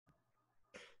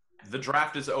the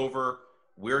draft is over.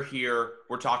 We're here.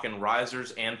 We're talking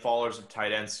risers and fallers of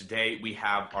tight ends. Today, we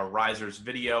have our risers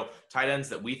video. Tight ends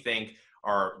that we think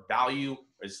our value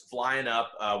is flying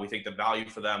up. We think the value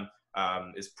for them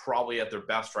is probably at their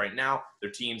best right now.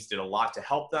 Their teams did a lot to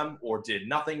help them or did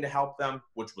nothing to help them,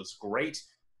 which was great.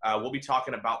 We'll be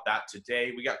talking about that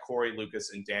today. We got Corey,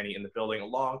 Lucas, and Danny in the building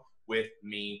along with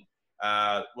me.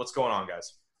 What's going on,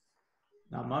 guys?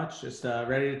 Not much. Just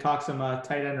ready to talk some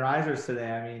tight end risers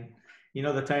today. I mean, you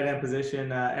know the tight end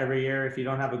position every year. If you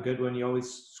don't have a good one, you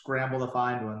always scramble to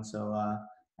find one. So,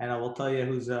 and I will tell you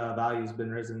whose value's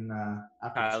been risen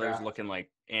after the Tyler's draft. looking like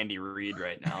Andy Reid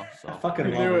right now. So I fucking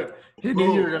He love knew it. it. He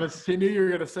knew you were gonna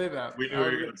say that. We knew you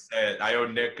were going to say it. I owe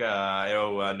Nick,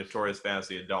 Notorious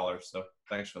Fantasy $1, so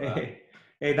thanks for that.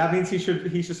 Hey, that means he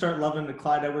should start loving the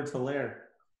Clyde Edwards-Helaire.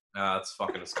 That's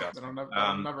fucking disgusting.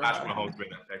 Never Patrick Mahomes made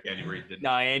that pick. Andy Reid didn't.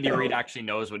 no, Andy Reid actually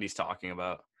knows what he's talking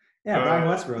about. Yeah, Brian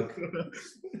Westbrook.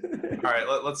 All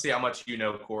right, let's see how much you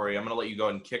know, Corey. I'm going to let you go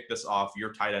and kick this off.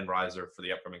 Your tight end riser for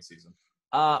the upcoming season.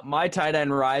 My tight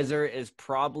end riser is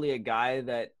probably a guy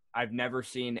that I've never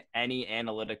seen any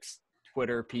analytics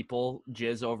Twitter people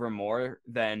jizz over more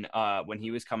than when he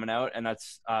was coming out, and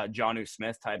that's Jonnu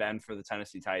Smith, tight end for the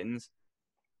Tennessee Titans.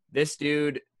 This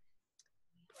dude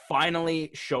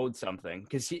finally showed something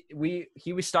because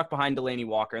he was stuck behind Delanie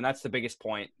Walker, and that's the biggest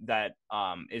point that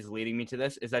is leading me to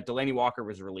this, is that Delanie Walker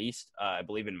was released, I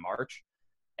believe, in March,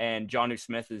 and Jonnu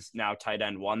Smith is now tight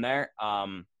end one there.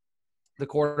 The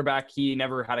quarterback, he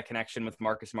never had a connection with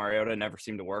Marcus Mariota, never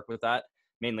seemed to work with that,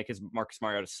 mainly because Marcus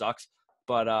Mariota sucks.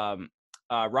 But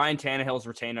Ryan Tannehill's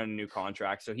retained on a new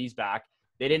contract, so he's back.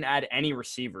 They didn't add any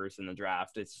receivers in the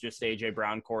draft. It's just A.J.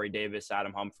 Brown, Corey Davis,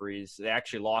 Adam Humphries. They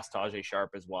actually lost Tajay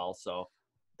Sharp as well, so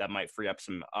that might free up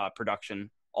some production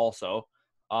also.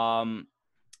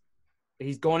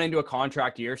 He's going into a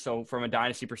contract year, so from a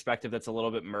dynasty perspective, that's a little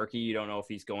bit murky. You don't know if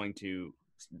he's going to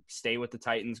stay with the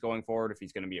Titans going forward, if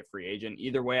he's going to be a free agent.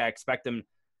 Either way, I expect him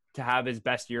to have his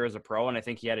best year as a pro, and I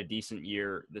think he had a decent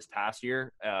year this past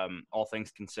year, all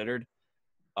things considered.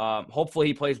 Hopefully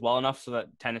he plays well enough so that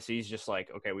Tennessee's just like,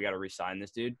 okay, we got to re-sign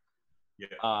this dude.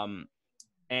 Yeah.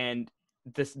 And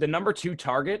the number 2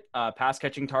 target, pass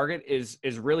catching target is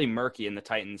really murky in the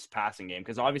Titans passing game,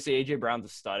 because obviously AJ Brown's a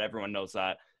stud. Everyone knows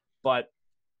that, but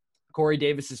Corey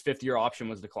Davis's 5th-year option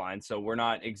was declined, so we're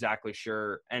not exactly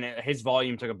sure. And his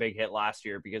volume took a big hit last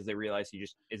year because they realized he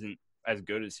just isn't as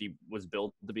good as he was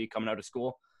built to be coming out of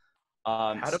school.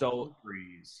 Adam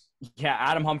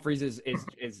Humphries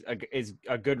is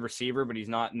a good receiver, but he's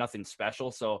nothing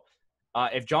special. So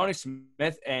if Jonnu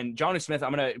Smith, I'm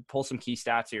going to pull some key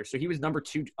stats here. So he was number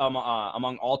 2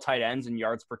 among all tight ends in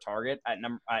yards per target at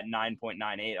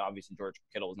 9.98. Obviously George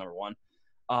Kittle was number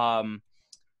 1.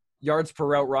 Yards per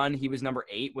route run, he was number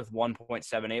 8 with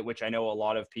 1.78, which I know a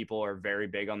lot of people are very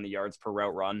big on the yards per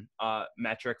route run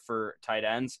metric for tight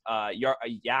ends.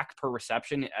 Yak per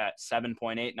reception at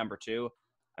 7.8, number 2.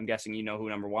 I'm guessing you know who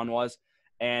number 1 was.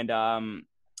 And,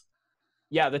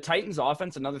 the Titans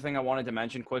offense, another thing I wanted to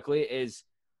mention quickly is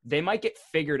they might get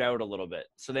figured out a little bit.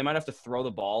 So they might have to throw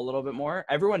the ball a little bit more.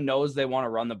 Everyone knows they want to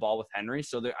run the ball with Henry.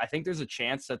 So I think there's a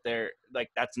chance that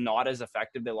that's not as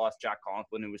effective. They lost Jack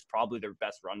Conklin, who was probably their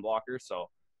best run blocker. So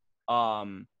I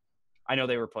know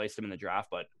they replaced him in the draft,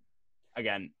 but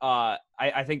again, I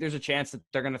think there's a chance that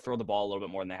they're going to throw the ball a little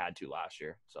bit more than they had to last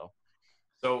year.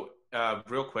 So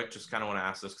real quick, just kind of want to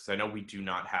ask this because I know we do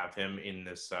not have him in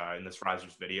this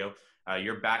Risers video.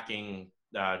 You're backing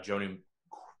Jonnu,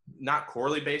 not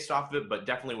Corley based off of it, but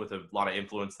definitely with a lot of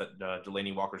influence that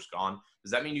Delanie Walker's gone.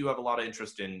 Does that mean you have a lot of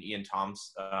interest in Ian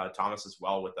Thomas as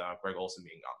well, with Greg Olsen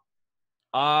being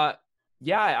gone?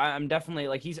 Yeah, I'm definitely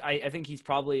I think he's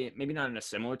probably maybe not in a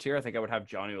similar tier. I think I would have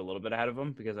Jonnu a little bit ahead of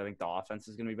him because I think the offense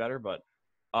is going to be better. But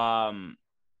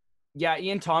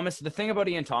Ian Thomas. The thing about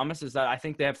Ian Thomas is that I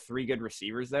think they have 3 good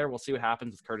receivers there. We'll see what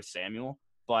happens with Curtis Samuel,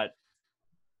 but.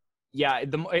 Yeah,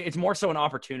 it's more so an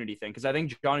opportunity thing because I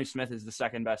think Jonnu Smith is the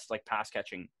second best pass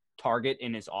catching target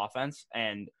in his offense,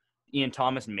 and Ian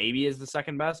Thomas maybe is the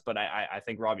second best, but I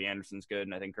think Robbie Anderson's good,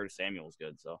 and I think Curtis Samuel is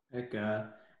good. So they have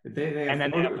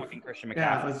fucking Christian McCaffrey.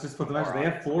 Yeah, let's just put the mention. They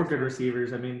have 4 good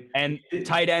receivers. I mean, and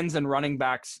tight ends and running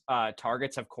backs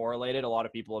targets have correlated. A lot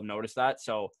of people have noticed that.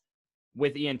 So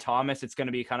with Ian Thomas, it's going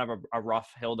to be kind of a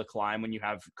rough hill to climb when you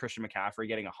have Christian McCaffrey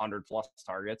getting 100+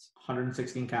 targets,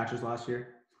 116 catches last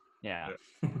year. Yeah.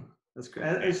 That's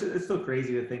it's still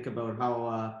crazy to think about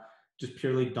how just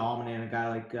purely dominant a guy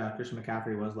like Christian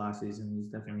McCaffrey was last season.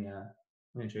 He's definitely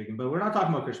intriguing. But we're not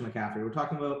talking about Christian McCaffrey. We're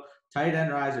talking about tight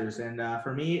end risers. And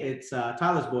for me, it's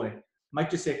Tyler's boy, Mike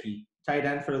Gesicki, tight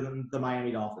end for the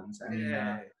Miami Dolphins. I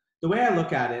mean, the way I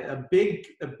look at it, a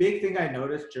big thing I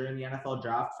noticed during the NFL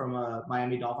draft from a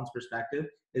Miami Dolphins perspective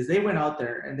is they went out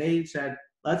there and they said,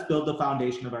 let's build the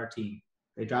foundation of our team.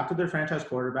 They drafted their franchise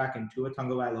quarterback in Tua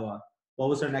Tagovailoa. What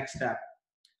was their next step?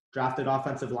 Drafted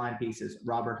offensive line pieces,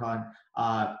 Robert Hunt.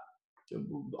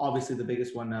 Obviously the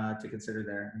biggest one to consider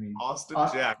there. I mean, Austin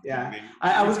Jack. Yeah,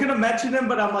 I was going to mention him,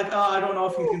 but I'm like, I don't know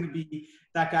if he's going to be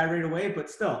that guy right away. But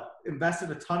still, invested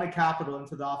a ton of capital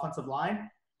into the offensive line.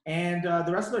 And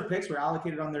the rest of their picks were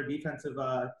allocated on their defensive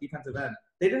end.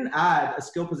 They didn't add a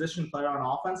skill position player on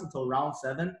offense until round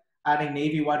 7, adding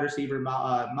Navy wide receiver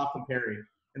Malcolm Perry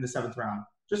in the 7th round.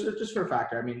 Just for a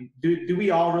factor. I mean, do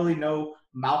we all really know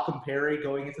Malcolm Perry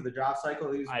going into the draft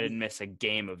cycle? I didn't miss a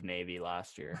game of Navy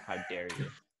last year. How dare you?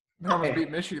 They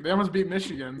almost beat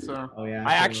Michigan. So. Oh yeah.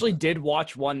 I actually did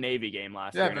watch one Navy game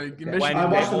last year. When I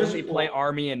they only play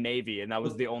Army and Navy, and that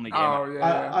was the only game. Oh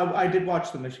yeah. I did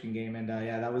watch the Michigan game, and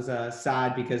that was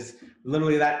sad because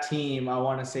literally that team, I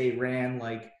want to say, ran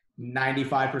like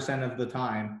 95% of the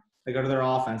time. They go to their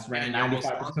offense, ran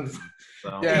 95%.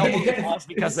 So. Yeah, they lost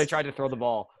because they tried to throw the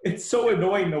ball. It's so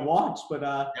annoying to watch, but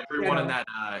everyone in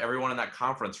that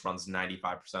conference runs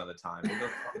 95% of the time.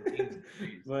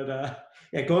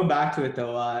 But going back to it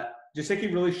though,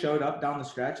 Gesicki really showed up down the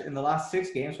stretch. In the last 6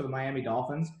 games for the Miami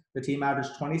Dolphins, the team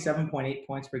averaged 27.8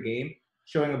 points per game,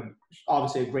 showing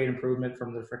obviously a great improvement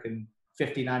from the freaking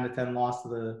 59-10 loss to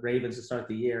the Ravens to start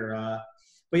the year.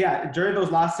 But yeah, during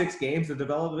those last 6 games, the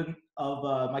development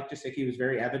of Mike Gesicki was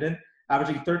very evident,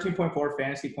 averaging 13.4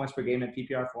 fantasy points per game in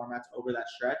PPR formats over that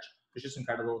stretch. It's just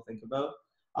incredible to think about.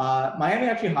 Miami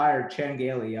actually hired Chan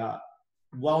Gailey,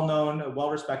 well-known,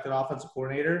 well-respected offensive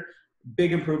coordinator.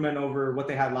 Big improvement over what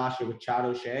they had last year with Chad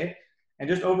O'Shea. And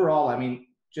just overall, I mean,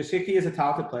 Gesicki is a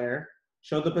talented player,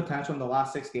 showed the potential in the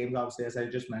last 6 games, obviously, as I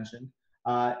just mentioned.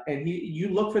 And you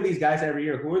look for these guys every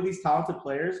year. Who are these talented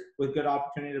players with good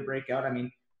opportunity to break out? I mean,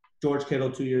 George Kittle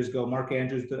 2 years ago, Mark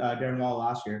Andrews, Darren Waller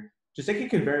last year. Gesicki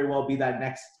could very well be that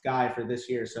next guy for this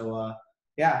year. So,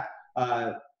 what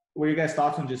are you guys'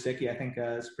 thoughts on Gesicki? I think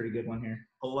it's a pretty good one here.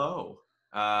 Hello.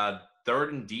 3rd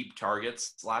and deep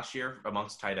targets last year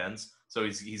amongst tight ends. So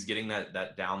he's getting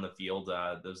that down the field,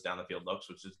 those down the field looks,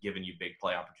 which is giving you big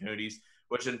play opportunities,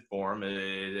 which in form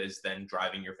is then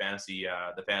driving your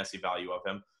the fantasy value of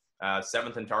him.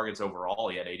 7th in targets overall.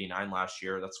 He had 89 last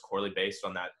year. That's poorly based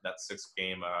on that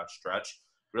 6-game stretch.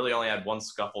 Really only had 1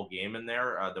 scuffle game in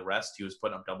there. The rest, he was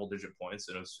putting up double-digit points,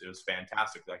 and it was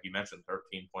fantastic. Like you mentioned,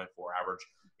 13.4 average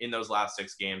in those last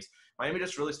 6 games. Miami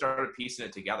just really started piecing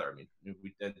it together. I mean,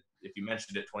 if you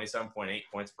mentioned it, 27.8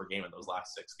 points per game in those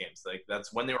last 6 games. Like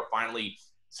that's when they were finally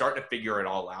starting to figure it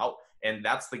all out. And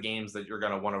that's the games that you're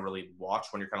going to want to really watch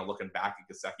when you're kind of looking back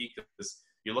at Gesicki, because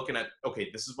you're looking at, okay,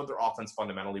 this is what their offense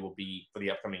fundamentally will be for the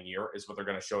upcoming year, is what they're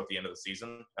going to show at the end of the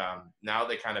season. Now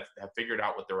they kind of have figured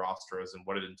out what their roster is and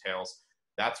what it entails.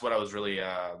 That's what I was really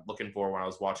looking for when I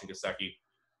was watching Gesicki.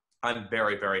 I'm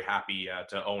very, very happy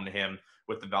to own him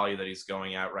with the value that he's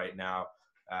going at right now.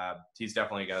 He's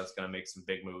definitely a guy that's going to make some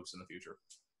big moves in the future.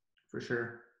 For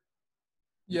sure.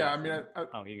 Yeah, I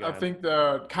mean, I think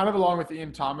the kind of along with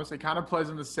Ian Thomas, it kind of plays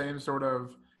in the same sort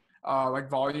of like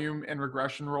volume and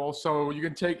regression role. So you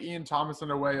can take Ian Thomas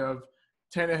in a way of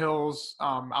Tannehill's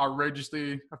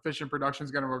outrageously efficient production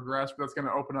is going to regress, but that's going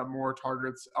to open up more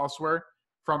targets elsewhere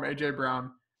from A.J.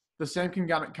 Brown. The same can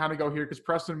kind of go here because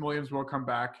Preston Williams will come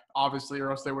back, obviously,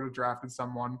 or else they would have drafted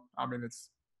someone. I mean,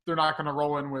 they're not going to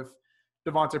roll in with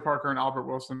Devontae Parker and Albert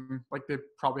Wilson like they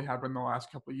probably have in the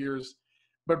last couple of years.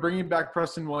 But bringing back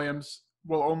Preston Williams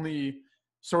will only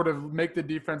sort of make the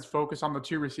defense focus on the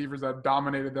 2 receivers that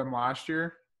dominated them last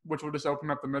year, which will just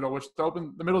open up the middle,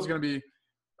 the middle is going to be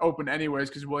open anyways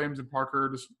because Williams and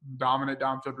Parker just dominate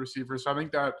downfield receivers. So I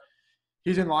think that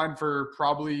he's in line for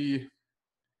probably,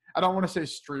 I don't want to say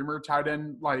streamer tight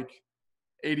end like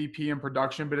ADP in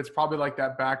production, but it's probably like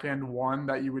that back end one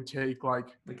that you would take like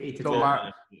 8 to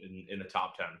 10 in the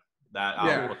top 10.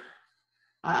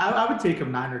 I would take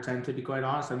him 9 or 10, to be quite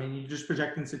honest. I mean, you're just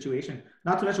projecting the situation.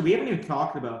 Not to mention, we haven't even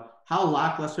talked about how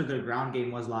lackluster their ground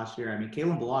game was last year. I mean,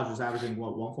 Kalen Ballage was averaging,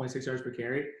 1.6 yards per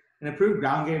carry? An improved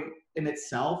ground game in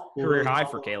itself. Career high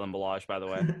for Kalen Ballage, by the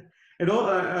way.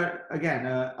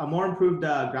 A more improved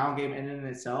ground game in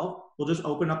itself will just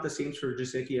open up the seams for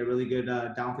Gesicki, a really good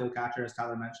downfield catcher, as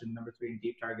Tyler mentioned, number 3 in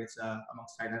deep targets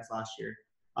amongst tight ends last year.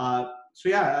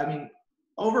 I mean,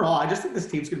 overall, I just think this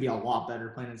team's going to be a lot better,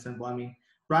 plain and simple. I mean,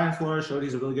 Brian Flores showed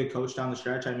he's a really good coach down the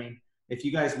stretch. I mean, if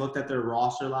you guys looked at their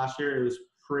roster last year, it was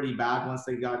pretty bad once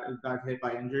they got hit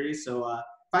by injuries. So, the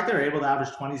fact they were able to average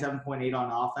 27.8 on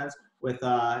offense with,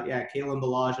 Kalen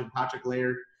Ballage and Patrick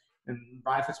Laird And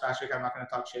Ryan Fitzpatrick, I'm not going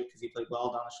to talk shit because he played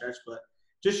well down the stretch, but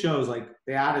just shows like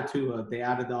they added they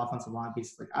added the offensive line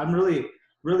piece. Like I'm really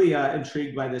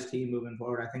intrigued by this team moving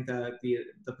forward. I think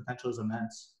the potential is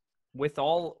immense. With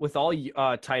all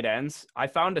tight ends, I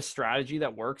found a strategy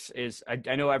that works. Is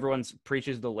I know everyone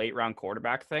preaches the late round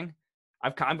quarterback thing.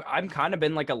 I'm kind of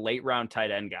been like a late round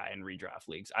tight end guy in redraft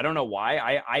leagues. I don't know why.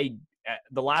 I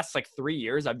the last like 3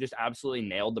 years I've just absolutely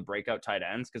nailed the breakout tight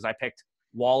ends because I picked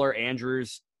Waller,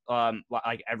 Andrews,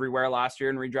 like everywhere last year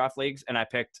in redraft leagues, and I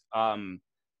picked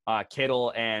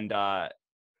Kittle and I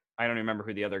don't remember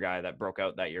who the other guy that broke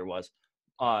out that year was.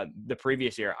 The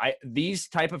previous year, these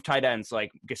type of tight ends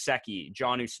like Gesicki,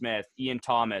 Jonnu Smith, Ian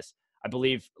Thomas, I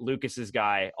believe Lucas's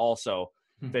guy also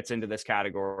fits into this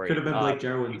category. Could have been Blake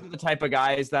Jarwin. These are the type of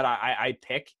guys that I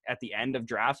pick at the end of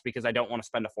drafts because I don't want to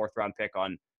spend a 4th round pick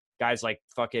on guys like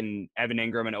fucking Evan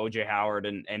Ingram and OJ Howard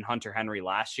and Hunter Henry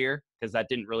last year because that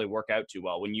didn't really work out too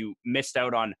well when you missed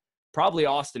out on probably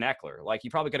Austin Eckler. Like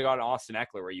you probably could have gotten Austin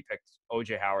Eckler where you picked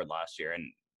OJ Howard last year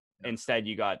and instead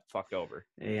you got fucked over.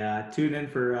 Yeah, tune in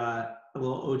for a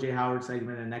little OJ Howard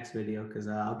segment in the next video because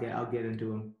I'll get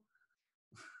into him.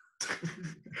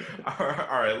 All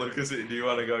right, Lucas, do you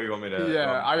want to go? You want me to?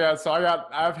 Yeah,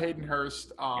 I have Hayden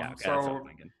Hurst. So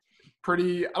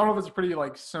pretty. I don't know if it's pretty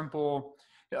like simple.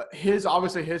 His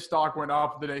stock went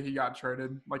up the day he got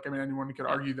traded. Like I mean, anyone could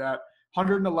argue that.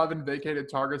 111 vacated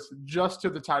targets just to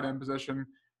the tight end position,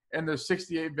 and there's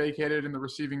 68 vacated in the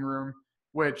receiving room,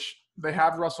 which they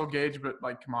have Russell Gage, but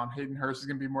like, come on, Hayden Hurst is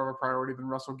going to be more of a priority than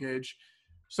Russell Gage.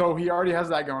 So he already has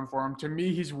that going for him. To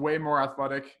me, he's way more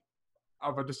athletic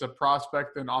of just a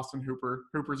prospect than Austin Hooper.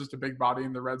 Hooper's just a big body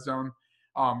in the red zone.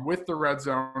 With the red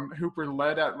zone, Hooper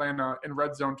led Atlanta in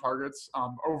red zone targets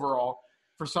overall.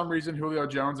 For some reason, Julio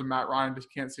Jones and Matt Ryan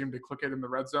just can't seem to click it in the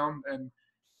red zone. And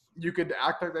you could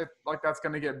act like that's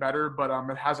going to get better, but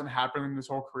it hasn't happened in his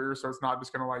whole career, so it's not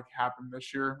just going to like happen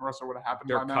this year, or else it would have happened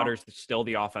by now. Dirk Cutter's still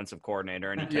the offensive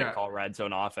coordinator, and he can't call red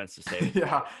zone offense to save.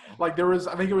 Yeah, like there was,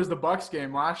 I think it was the Bucks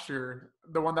game last year,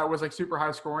 the one that was like super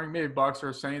high scoring, maybe Bucks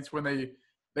or Saints, when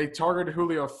they targeted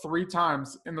Julio 3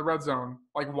 times in the red zone,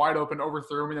 like wide open,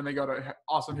 overthrew him, and then they go to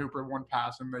Austin Hooper 1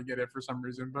 pass and they get it for some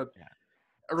reason, but. Yeah.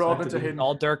 Irrelevant to Hayden.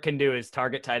 All Dirk can do is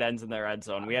target tight ends in their red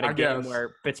zone. We had a game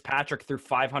where Fitzpatrick threw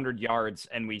 500 yards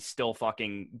and we still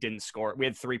fucking didn't score. We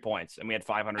had 3 points and we had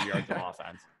 500 yards of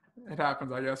offense. It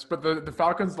happens, I guess. But the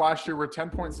Falcons last year were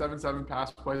 10.77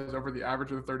 pass plays over the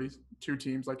average of the 32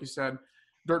 teams. Like you said,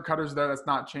 Dirk Cutter's there. That's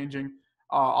not changing.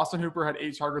 Austin Hooper had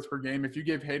 8 targets per game. If you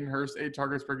gave Hayden Hurst 8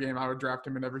 targets per game, I would draft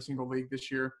him in every single league this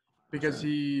year because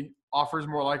he offers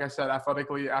more, like I said,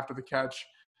 athletically after the catch.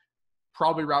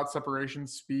 Probably route separation,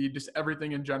 speed, just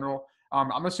everything in general.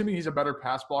 I'm assuming he's a better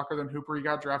pass blocker than Hooper. He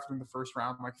got drafted in the 1st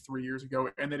round like 3 years ago,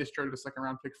 and they just traded a 2nd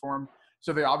round pick for him.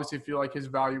 So they obviously feel like his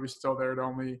value is still there to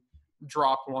only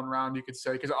drop 1 round, you could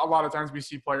say. Because a lot of times we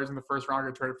see players in the 1st round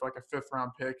get traded for like a 5th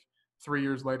round pick 3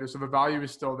 years later. So the value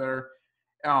is still there.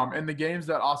 In the games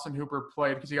that Austin Hooper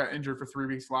played, because he got injured for 3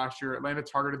 weeks last year, Atlanta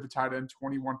targeted the tight end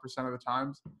 21% of the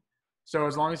times. So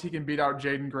as long as he can beat out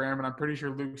Jaden Graham, and I'm pretty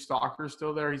sure Luke Stalker's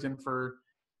still there, he's in for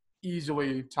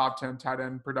easily top 10 tight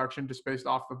end production just based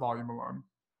off the volume alone.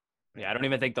 Yeah, I don't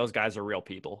even think those guys are real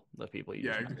people, the people you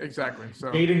just mentioned. Exactly.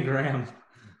 So Jaden Graham.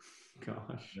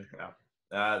 Gosh.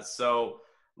 Yeah. So,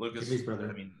 Lucas,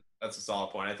 I mean, that's a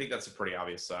solid point. I think that's a pretty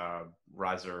obvious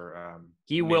riser.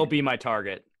 He will be my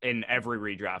target in every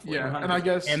redraft league. Yeah, and I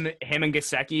guess him and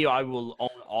Gesicki, I will own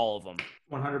all of them.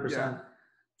 100%. Yeah.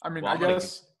 I mean, I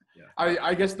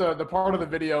guess the part of the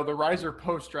video, the riser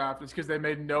post draft, is because they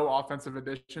made no offensive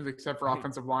additions except for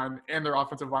offensive line, and their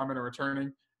offensive linemen are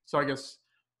returning. So I guess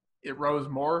it rose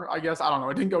more. I guess I don't know.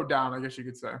 It didn't go down, I guess you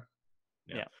could say.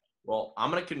 Yeah. Well, I'm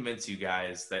going to convince you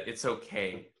guys that it's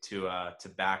okay to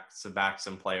back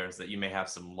some players that you may have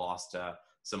some lost,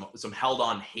 some held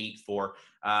on hate for.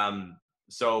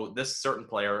 So this certain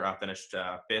player finished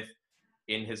 5th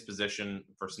in his position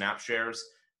for snap shares.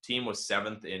 Team was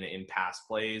 7th in pass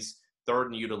plays, 3rd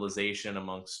in utilization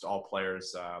amongst all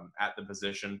players at the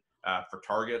position for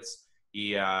targets.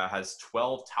 He has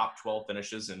 12 top 12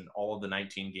 finishes in all of the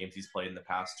 19 games he's played in the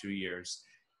past 2 years.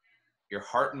 Your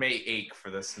heart may ache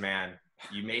for this man.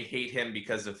 You may hate him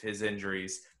because of his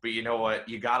injuries, but you know what?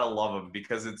 You gotta love him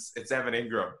because it's Evan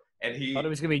Ingram. And I thought it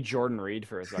was gonna be Jordan Reed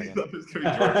for a second. He thought it was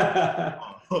gonna be Jordan.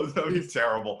 Oh, that would be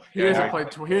terrible. He hasn't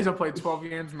played 12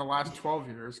 games in the last 12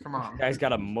 years. Come on. Guy's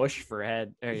got a mush for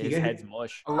head. His head's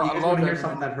mush. I love to hear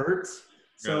something that hurts.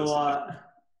 So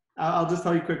I'll just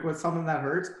tell you quick what's something that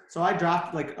hurts. So I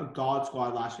drafted like a god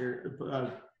squad last year,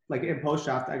 like in post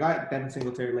draft, I got Devin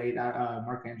Singletary late,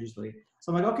 Mark Andrews late.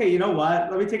 So I'm like, okay, you know what?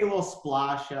 Let me take a little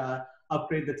splash,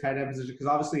 upgrade the tight end position because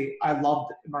obviously I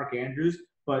loved Mark Andrews,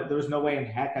 but there was no way in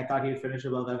heck I thought he would finish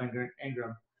above Evan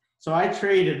Ingram. So I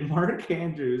traded Mark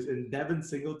Andrews and Devin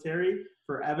Singletary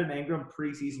for Evan Ingram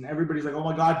preseason. Everybody's like, "Oh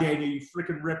my God, Daniel, you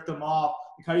freaking ripped him off!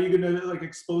 Like, how are you gonna like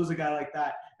expose a guy like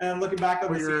that?" And I'm looking back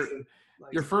on the season.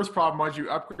 Like, your first problem was you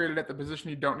upgraded at the position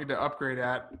you don't need to upgrade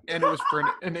at, and it was for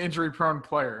an injury-prone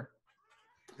player.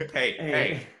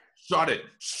 Hey, shut it.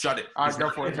 All right,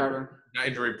 go for it, Tyler. Not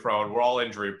injury prone. We're all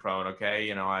injury prone, okay?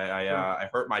 You know, I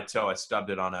hurt my toe. I stubbed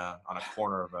it on a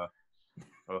corner of a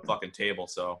fucking table.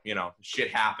 So, you know, shit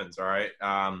happens, all right?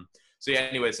 So, yeah,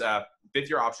 anyways,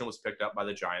 fifth-year option was picked up by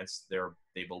the Giants.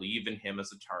 They believe in him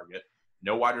as a target.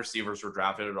 No wide receivers were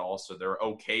drafted at all, so they're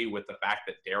okay with the fact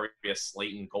that Darius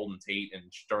Slayton, Golden Tate, and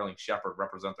Sterling Shepard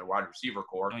represent their wide receiver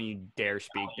core. Don't you dare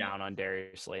speak down on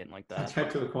Darius Slayton like that. I tried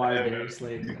to acquire Darius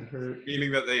Slayton.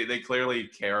 Meaning that they clearly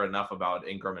care enough about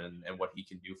Ingram and what he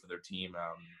can do for their team.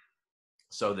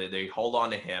 So they hold on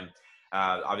to him.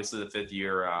 Obviously, the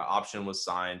fifth-year option was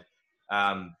signed.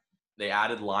 They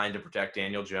added line to protect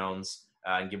Daniel Jones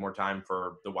and give more time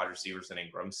for the wide receivers and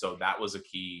Ingram. So that was a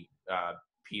key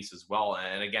piece as well.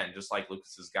 And again, just like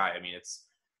Lucas's guy, I mean,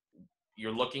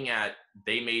 you're looking at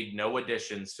they made no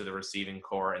additions to the receiving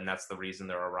core, and that's the reason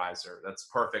they're a riser. That's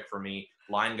perfect for me.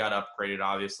 Line got upgraded,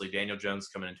 obviously. Daniel Jones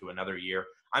coming into another year.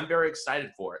 I'm very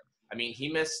excited for it. I mean, he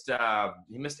missed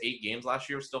 8 games last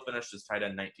year, still finished as tight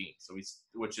end 19. So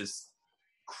which is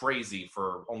crazy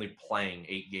for only playing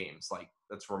 8 games. Like,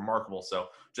 that's remarkable. So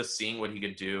just seeing what he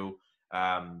could do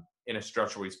in a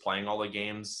stretch where he's playing all the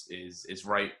games is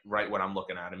right what I'm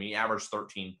looking at. I mean, he averaged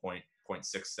 13.67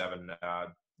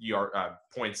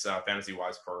 points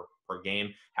fantasy-wise per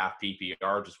game, half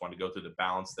PPR. Just want to go through the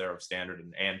balance there of standard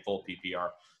and full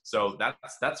PPR. So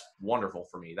that's wonderful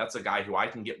for me. That's a guy who I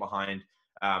can get behind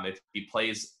if he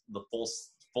plays the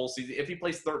full season. If he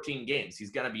plays 13 games,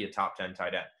 he's going to be a top 10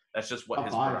 tight end. That's just what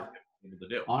his product is able to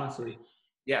do. Honestly.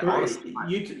 Yeah, honestly.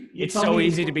 It's so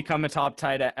easy to become a top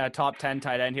 10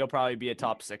 tight end. He'll probably be a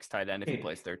top 6 tight end if he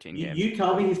plays 13 games. You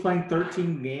tell me he's playing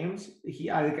 13 games.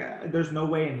 There's no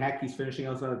way in heck he's finishing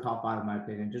outside the top 5 in my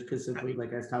opinion. Just because simply,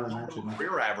 like as Tyler mentioned,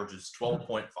 career average is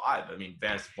 12.5. I mean,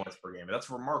 fantasy points per game. That's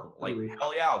remarkable. Like,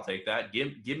 hell yeah, I'll take that.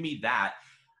 Give me that.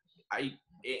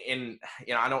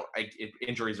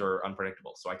 Injuries are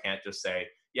unpredictable, so I can't just say,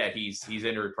 yeah, he's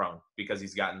injury prone because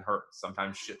he's gotten hurt.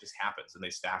 Sometimes shit just happens and they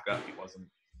stack up. He wasn't.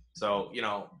 So, you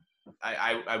know,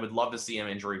 I would love to see him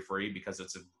injury free because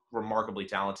it's a remarkably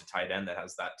talented tight end that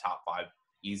has that top 5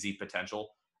 easy potential.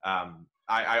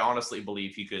 I honestly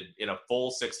believe he could, in a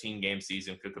full 16 game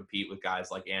season, could compete with guys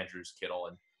like Andrews, Kittle,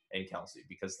 and Kelsey,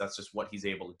 because that's just what he's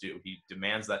able to do. He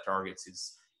demands that targets.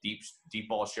 His deep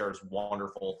ball share is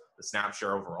wonderful. The snap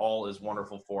share overall is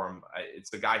wonderful for him.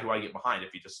 It's the guy who I get behind if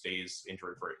he just stays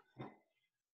injury free.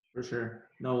 For sure.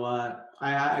 No,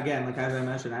 again, like as I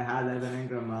mentioned, I had Evan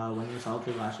Ingram when he was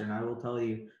healthy last year, and I will tell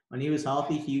you, when he was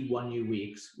healthy, he won you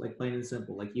weeks, like plain and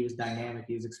simple. Like, he was dynamic,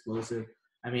 he was explosive.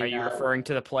 I mean, are you referring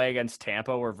to the play against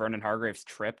Tampa where Vernon Hargreaves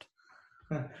tripped?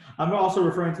 I'm also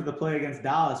referring to the play against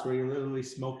Dallas where he literally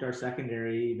smoked our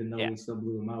secondary, even though we still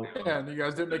blew him out. Yeah, and you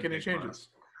guys didn't make any changes.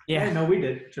 Yeah, no, we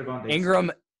did.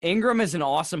 Ingram is an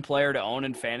awesome player to own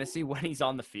in fantasy when he's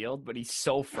on the field, but he's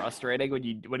so frustrating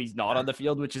when he's not on the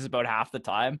field, which is about half the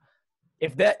time.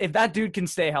 If that dude can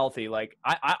stay healthy, like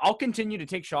I'll continue to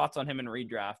take shots on him in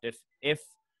redraft if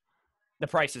the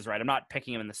price is right. I'm not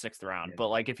picking him in the 6th round, but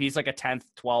like if he's like a 10th,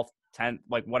 12th, 10th,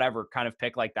 like whatever kind of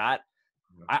pick like that,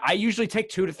 I usually take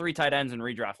 2 to 3 tight ends in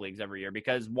redraft leagues every year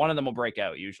because one of them will break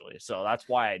out usually. So that's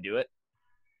why I do it.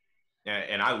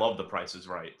 And I love the Price is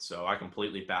Right. So I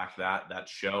completely back that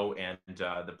show and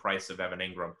the price of Evan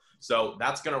Ingram. So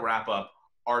that's going to wrap up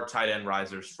our tight end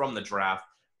risers from the draft.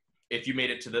 If you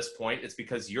made it to this point, it's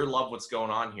because you love what's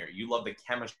going on here. You love the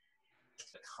chemistry,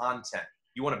 the content.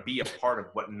 You want to be a part of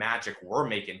what magic we're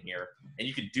making here. And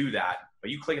you can do that by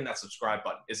you clicking that subscribe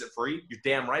button. Is it free? You're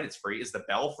damn right it's free. Is the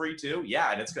bell free too?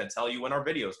 Yeah, and it's going to tell you when our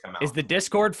videos come out. Is the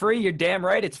Discord free? You're damn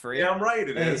right it's free. Damn right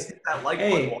it is. Hit that like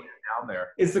button while you're down there.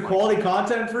 Is the quality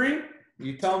content free?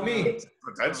 You tell me.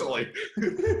 Potentially.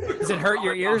 Does it hurt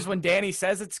your ears when Danny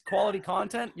says it's quality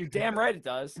content? You're damn right it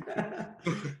does.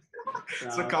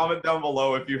 So comment down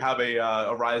below if you have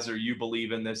a riser you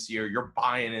believe in this year, you're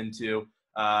buying into.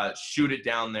 Shoot it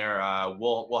down there.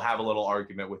 We'll have a little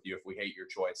argument with you if we hate your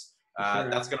choice.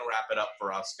 That's going to wrap it up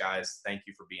for us, guys. Thank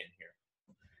you for being here.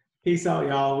 Peace out,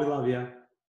 y'all. We love you.